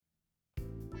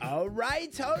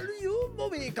Alright, all you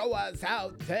moviegoers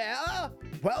out there,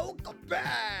 welcome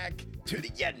back to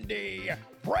the Indy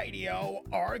Radio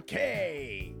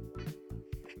Arcade.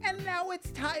 And now it's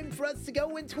time for us to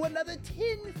go into another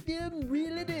 10-film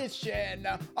reel edition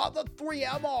of the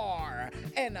 3MR.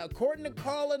 And according to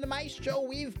Carl and the Maestro,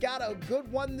 we've got a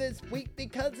good one this week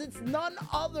because it's none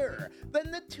other than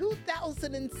the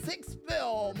 2006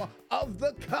 film of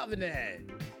The Covenant.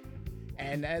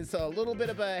 And as a little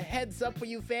bit of a heads up for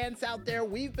you fans out there,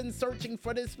 we've been searching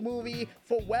for this movie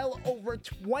for well over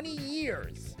 20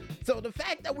 years. So the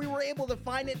fact that we were able to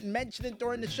find it and mention it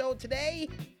during the show today,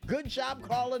 good job,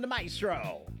 Carl and the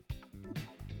Maestro.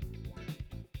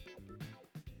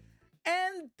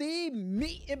 And the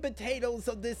meat and potatoes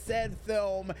of this said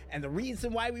film, and the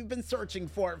reason why we've been searching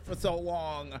for it for so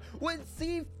long, would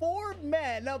see four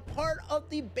men, a part of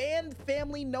the band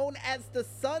family known as the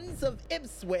Sons of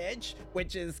Ipswich,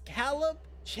 which is Caleb,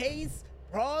 Chase,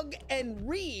 Prog, and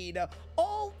Reed,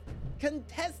 all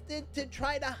contested to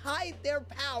try to hide their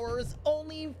powers,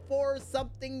 only for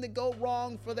something to go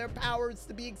wrong, for their powers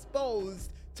to be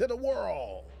exposed to the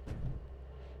world.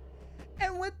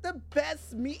 And with the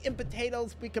best meat and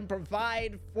potatoes we can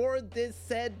provide for this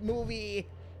said movie,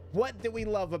 what do we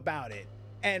love about it?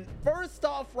 And first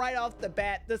off, right off the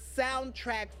bat, the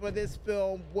soundtrack for this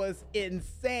film was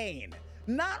insane.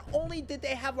 Not only did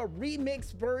they have a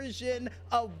remix version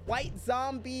of White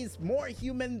Zombie's More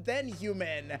Human Than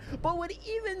Human, but would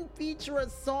even feature a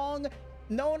song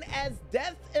known as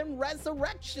Death and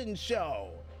Resurrection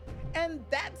Show. And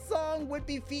that song would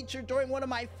be featured during one of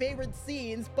my favorite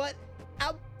scenes, but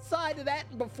outside of that,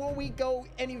 and before we go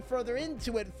any further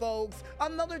into it, folks,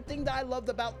 another thing that I loved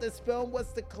about this film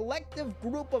was the collective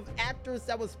group of actors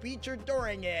that was featured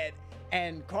during it.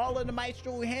 And Carl and the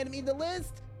Maestro, who handed me the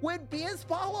list, would be as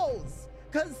follows.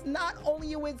 Because not only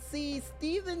you would see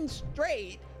Stephen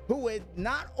Strait, who would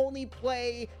not only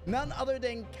play none other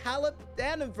than Caleb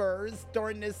Danvers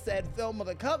during this said film of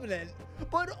The Covenant,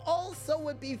 but also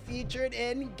would be featured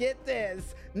in, get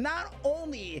this, not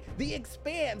only The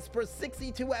Expanse for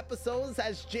 62 episodes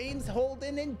as James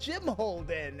Holden and Jim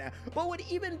Holden, but would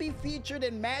even be featured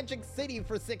in Magic City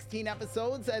for 16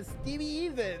 episodes as Stevie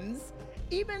Evans,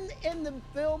 even in the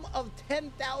film of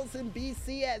 10,000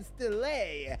 BC as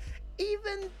Delay,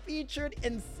 even featured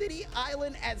in City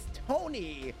Island as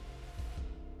Tony,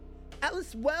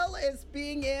 as well as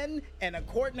being in, and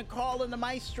according to Carl and the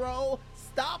Maestro,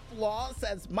 Stop Loss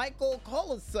as Michael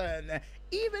Collison,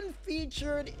 even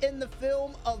featured in the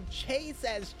film of Chase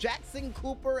as Jackson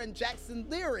Cooper and Jackson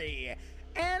Leary,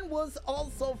 and was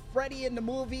also Freddy in the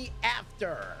movie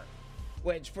After,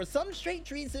 which for some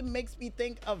strange reason makes me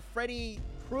think of Freddy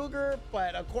Krueger,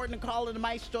 but according to Carl and the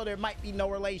Maestro, there might be no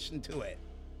relation to it.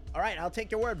 Alright, I'll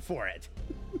take your word for it.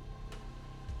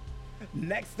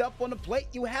 Next up on the plate,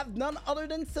 you have none other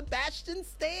than Sebastian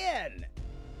Stan,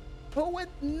 who would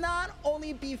not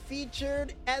only be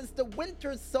featured as the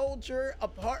Winter Soldier, a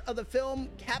part of the film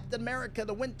Captain America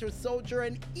the Winter Soldier,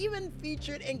 and even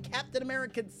featured in Captain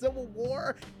America Civil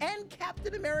War and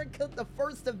Captain America the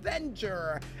First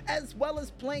Avenger, as well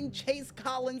as playing Chase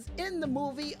Collins in the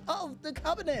movie of The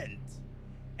Covenant.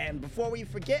 And before we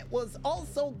forget, was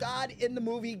also God in the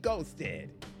movie Ghosted.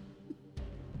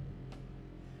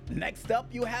 Next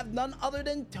up, you have none other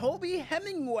than Toby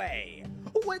Hemingway,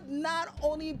 who would not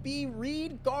only be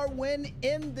Reed Garwin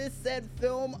in this said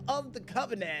film of The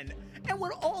Covenant, and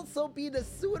would also be the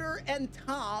Suitor and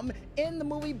Tom in the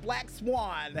movie Black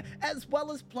Swan, as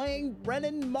well as playing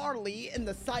Brennan Marley in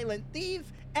The Silent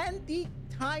Thief and the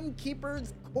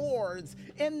Timekeeper's Chords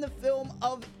in the film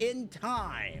of In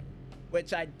Time,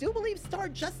 which I do believe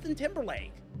starred Justin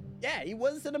Timberlake. Yeah, he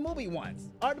was in a movie once.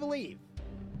 Hard to believe.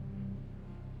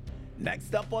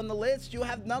 Next up on the list, you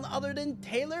have none other than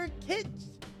Taylor Kitsch,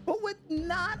 who would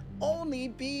not only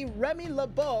be Remy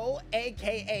LeBeau,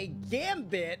 aka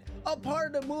Gambit, a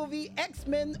part of the movie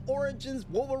X-Men Origins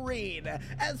Wolverine,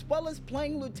 as well as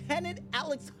playing Lieutenant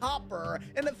Alex Hopper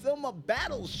in the film of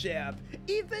Battleship,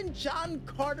 even John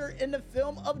Carter in the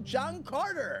film of John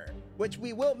Carter, which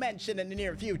we will mention in the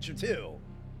near future too.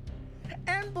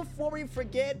 And before we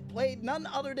forget, played none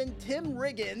other than Tim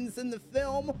Riggins in the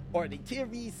film, or the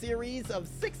TV series of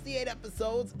 68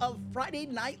 episodes of Friday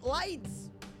Night Lights.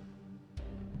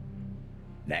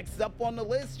 Next up on the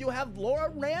list, you have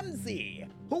Laura Ramsey,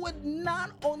 who would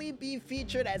not only be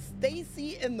featured as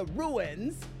Stacy in The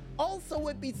Ruins, also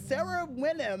would be Sarah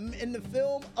Winham in the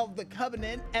film of The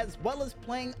Covenant, as well as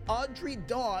playing Audrey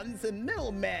Dawns in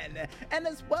Middlemen, and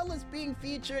as well as being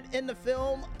featured in the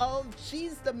film of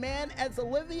She's the Man as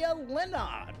Olivia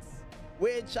Lennox,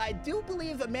 which I do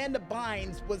believe Amanda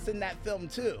Bynes was in that film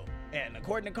too. And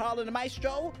according to Carl and the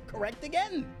Maestro, correct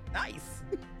again. Nice.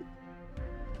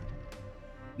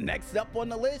 Next up on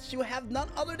the list, you have none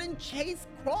other than Chase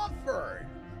Crawford,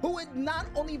 who would not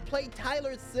only play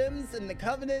Tyler Sims in The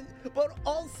Covenant, but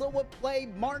also would play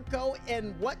Marco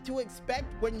in What to Expect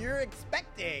When You're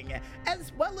Expecting,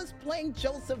 as well as playing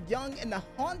Joseph Young in The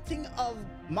Haunting of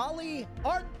Molly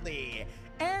Hartley,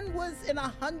 and was in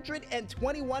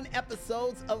 121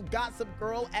 episodes of Gossip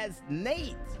Girl as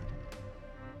Nate.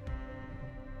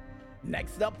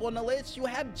 Next up on the list, you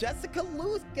have Jessica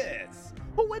Lucas,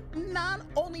 who would not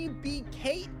only be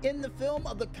Kate in the film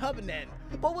of The Covenant,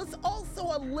 but was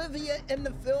also Olivia in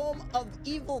the film of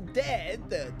Evil Dead,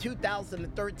 the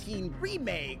 2013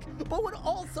 remake, but would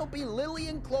also be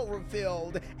Lillian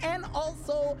Cloverfield, and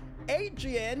also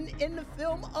Adrian in the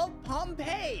film of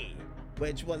Pompeii,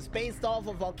 which was based off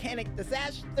a volcanic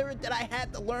disaster that I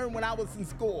had to learn when I was in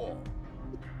school.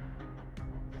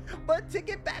 But to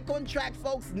get back on track,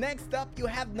 folks, next up you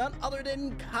have none other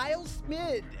than Kyle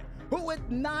Schmid, who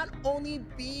would not only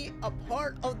be a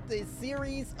part of the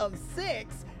series of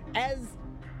 6 as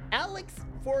Alex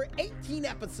for 18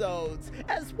 episodes,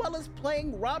 as well as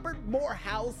playing Robert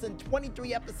Morehouse in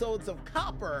 23 episodes of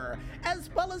Copper, as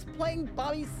well as playing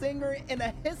Bobby Singer in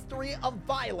A History of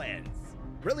Violence.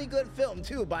 Really good film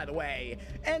too, by the way.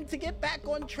 And to get back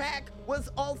on track, was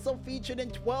also featured in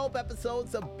 12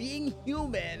 episodes of Being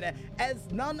Human as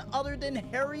none other than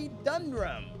Harry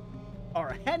Dundrum.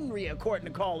 Or Henry, according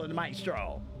to Carl and the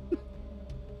Maestro.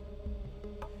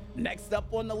 Next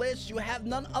up on the list, you have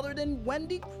none other than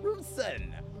Wendy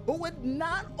Crewson, who would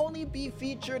not only be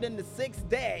featured in The Sixth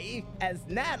Day as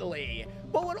Natalie,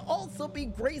 but would also be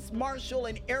Grace Marshall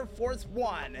in Air Force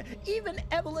One, even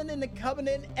Evelyn in The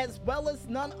Covenant, as well as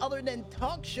none other than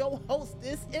talk show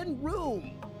hostess in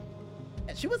Room.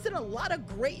 And she was in a lot of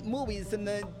great movies in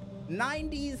the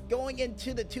 90s going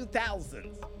into the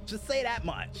 2000s. Just say that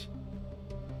much.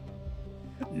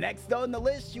 Next on the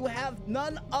list, you have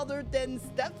none other than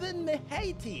Stephen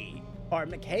Mihati, or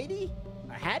McHattie,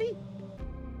 or Hattie?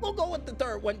 We'll go with the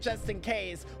third one just in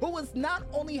case, who was not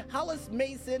only Hollis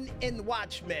Mason in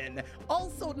Watchmen,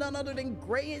 also none other than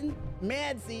Graham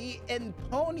Madsey in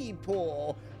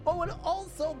Ponypool, but would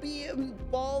also be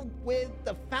involved with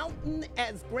The Fountain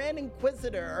as Grand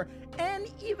Inquisitor,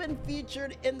 and even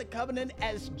featured in The Covenant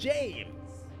as James.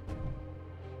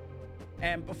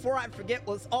 And before I forget,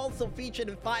 was also featured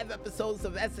in 5 episodes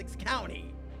of Essex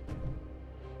County.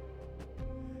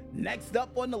 Next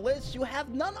up on the list, you have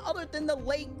none other than the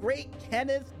late, great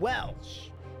Kenneth Welsh,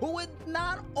 who would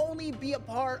not only be a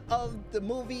part of the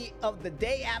movie of The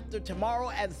Day After Tomorrow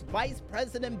as Vice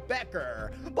President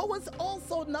Becker, but was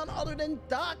also none other than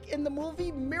Doc in the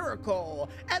movie Miracle,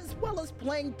 as well as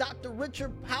playing Dr.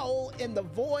 Richard Powell in The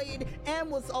Void,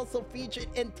 and was also featured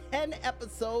in 10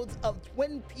 episodes of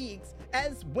Twin Peaks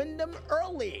as Wyndham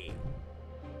Early.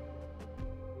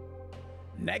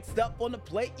 Next up on the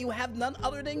plate, you have none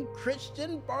other than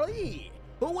Christian Barley,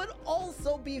 who would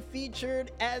also be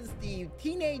featured as the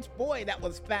teenage boy that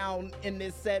was found in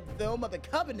this said film of The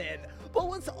Covenant, but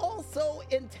was also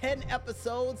in 10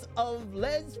 episodes of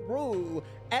Les Roux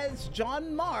as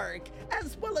John Mark,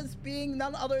 as well as being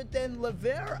none other than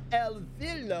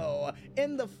Lvl.199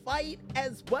 in The Fight,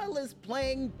 as well as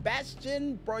playing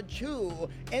Bastian Barchu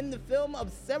in the film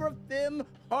of Seraphim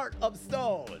Heart of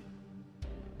Stone.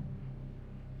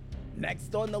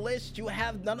 Next on the list, you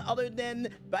have none other than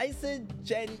Visa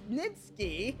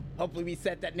Janitsky, hopefully we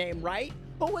said that name right,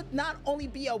 who would not only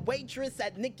be a waitress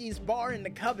at Nikki's Bar in The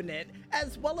Covenant,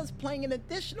 as well as playing an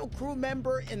additional crew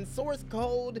member in Source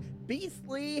Code,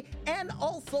 Beastly, and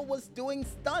also was doing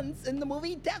stunts in the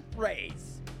movie Death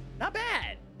Race. Not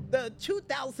bad. The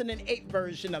 2008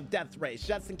 version of Death Race,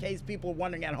 just in case people are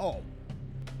wondering at home.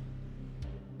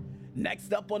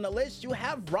 Next up on the list, you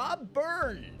have Rob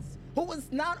Burns, who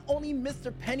was not only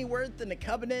Mr. Pennyworth in The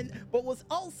Covenant, but was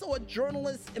also a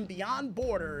journalist in Beyond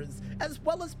Borders, as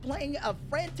well as playing a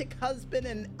frantic husband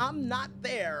in I'm Not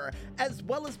There, as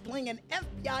well as playing an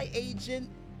FBI agent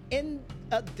in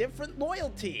A Different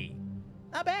Loyalty.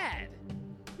 Not bad.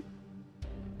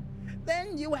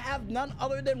 Then you have none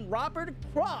other than Robert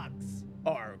Crooks,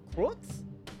 or Crooks?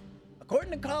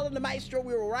 According to Carl and the Maestro,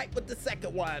 we were right with the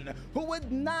second one, who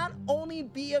would not only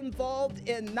be involved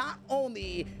in not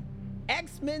only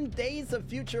X-Men Days of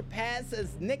Future Past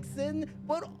as Nixon,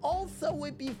 but also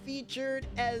would be featured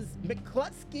as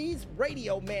McCluskey's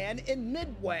Radio Man in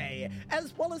Midway,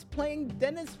 as well as playing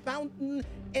Dennis Fountain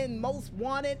in Most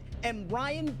Wanted and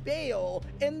Ryan Bale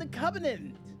in The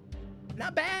Covenant.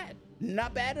 Not bad.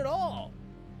 Not bad at all.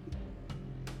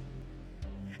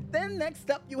 Then next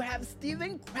up you have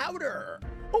Steven Crowder,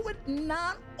 who would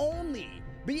not only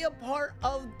be a part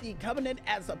of the Covenant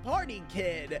as a party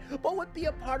kid, but would be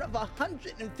a part of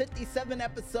 157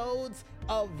 episodes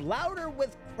of Louder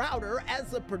with Crowder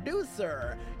as a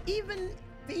producer, even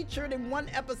featured in one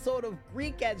episode of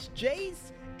Greek as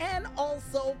Jace, and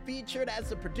also featured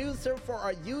as a producer for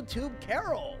our YouTube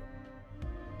Carol.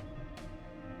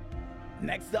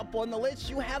 Next up on the list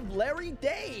you have Larry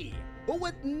Day, who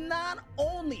would not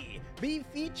only be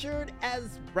featured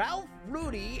as Ralph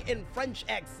Rudy in French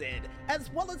Exit,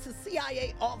 as well as a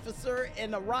CIA officer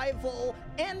in Arrival,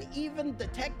 and even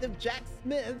Detective Jack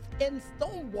Smith in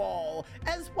Stonewall,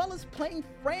 as well as playing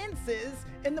Francis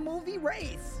in the movie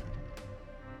Race.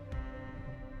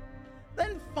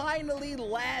 Then finally,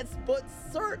 last but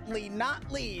certainly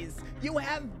not least, you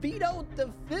have Vito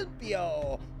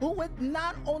DeFilippo, who would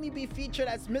not only be featured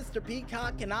as Mr.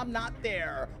 Peacock and I'm Not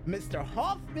There, Mr.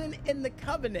 Hoffman in The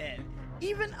Covenant,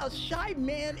 even a shy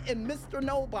man in Mr.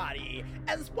 Nobody,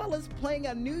 as well as playing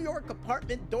a New York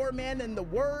apartment doorman in The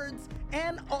Words,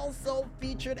 and also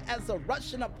featured as a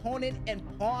Russian opponent in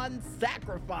Pawn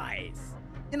Sacrifice.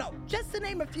 You know, just to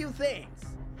name a few things.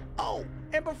 Oh,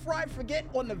 and before I forget,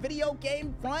 on the video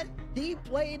game front, he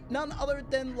played none other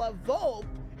than Lvl.199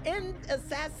 in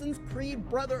Assassin's Creed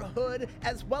Brotherhood,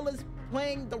 as well as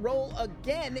playing the role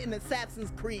again in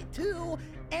Assassin's Creed 2,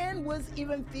 and was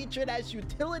even featured as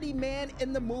Utility Man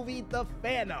in the movie The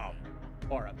Phantom,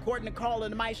 or according to Carl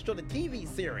and the Maestro, the TV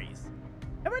series.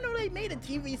 Never know they made a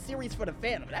TV series for The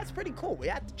Phantom. That's pretty cool. We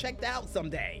have to check that out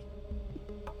someday.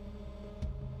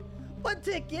 But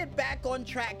to get back on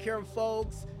track here,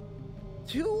 folks,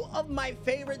 two of my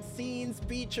favorite scenes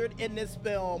featured in this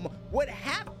film would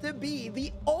have to be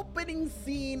the opening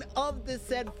scene of the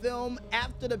said film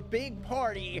after the big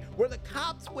party, where the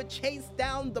cops would chase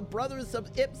down the brothers of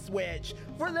Ipswich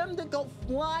for them to go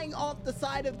flying off the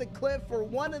side of the cliff, for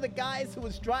one of the guys who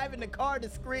was driving the car to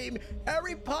scream,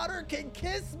 "Harry Potter can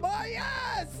kiss my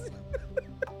ass!"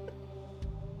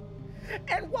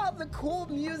 And while the cool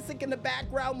music in the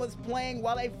background was playing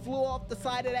while they flew off the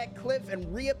side of that cliff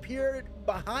and reappeared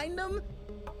behind them,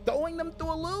 throwing them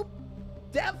through a loop,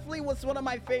 definitely was one of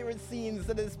my favorite scenes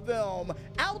of this film,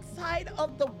 outside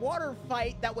of the water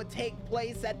fight that would take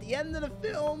place at the end of the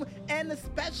film, and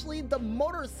especially the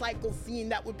motorcycle scene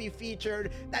that would be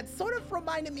featured that sort of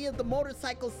reminded me of the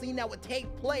motorcycle scene that would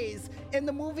take place in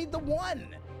the movie The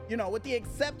One. You know, with the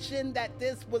exception that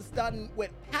this was done with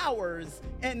powers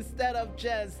instead of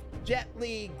just Jet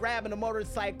Li grabbing a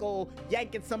motorcycle,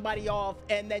 yanking somebody off,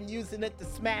 and then using it to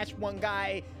smash one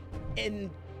guy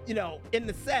in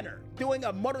the center, doing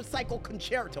a motorcycle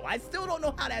concerto. I still don't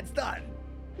know how that's done.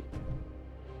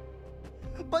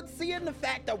 But seeing the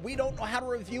fact that we don't know how to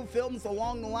review films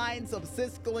along the lines of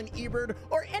Siskel and Ebert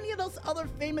or any of those other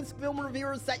famous film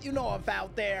reviewers that you know of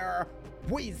out there,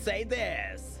 we say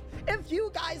this. If you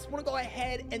guys want to go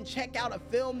ahead and check out a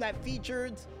film that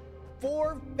features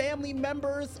 4 family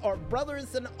members or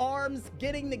brothers in arms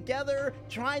getting together,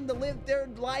 trying to live their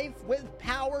life with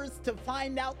powers to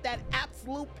find out that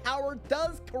absolute power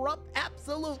does corrupt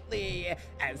absolutely,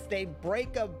 as they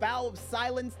break a vow of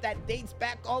silence that dates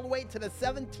back all the way to the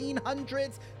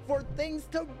 1700s for things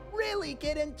to really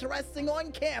get interesting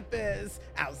on campus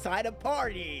outside of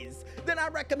parties, then I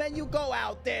recommend you go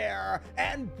out there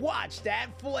and watch that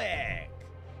flick.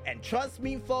 And trust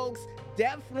me, folks,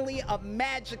 definitely a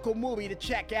magical movie to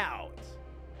check out.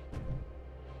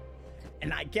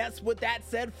 And I guess with that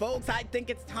said, folks, I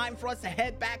think it's time for us to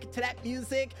head back into that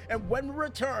music, and when we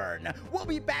return, we'll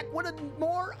be back with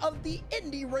more of the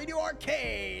Indy Radio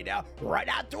Arcade right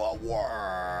after a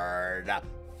word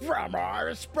from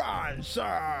our sponsors.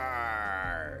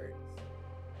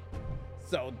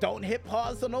 So don't hit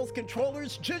pause on those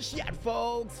controllers just yet,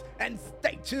 folks, and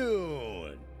stay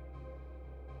tuned.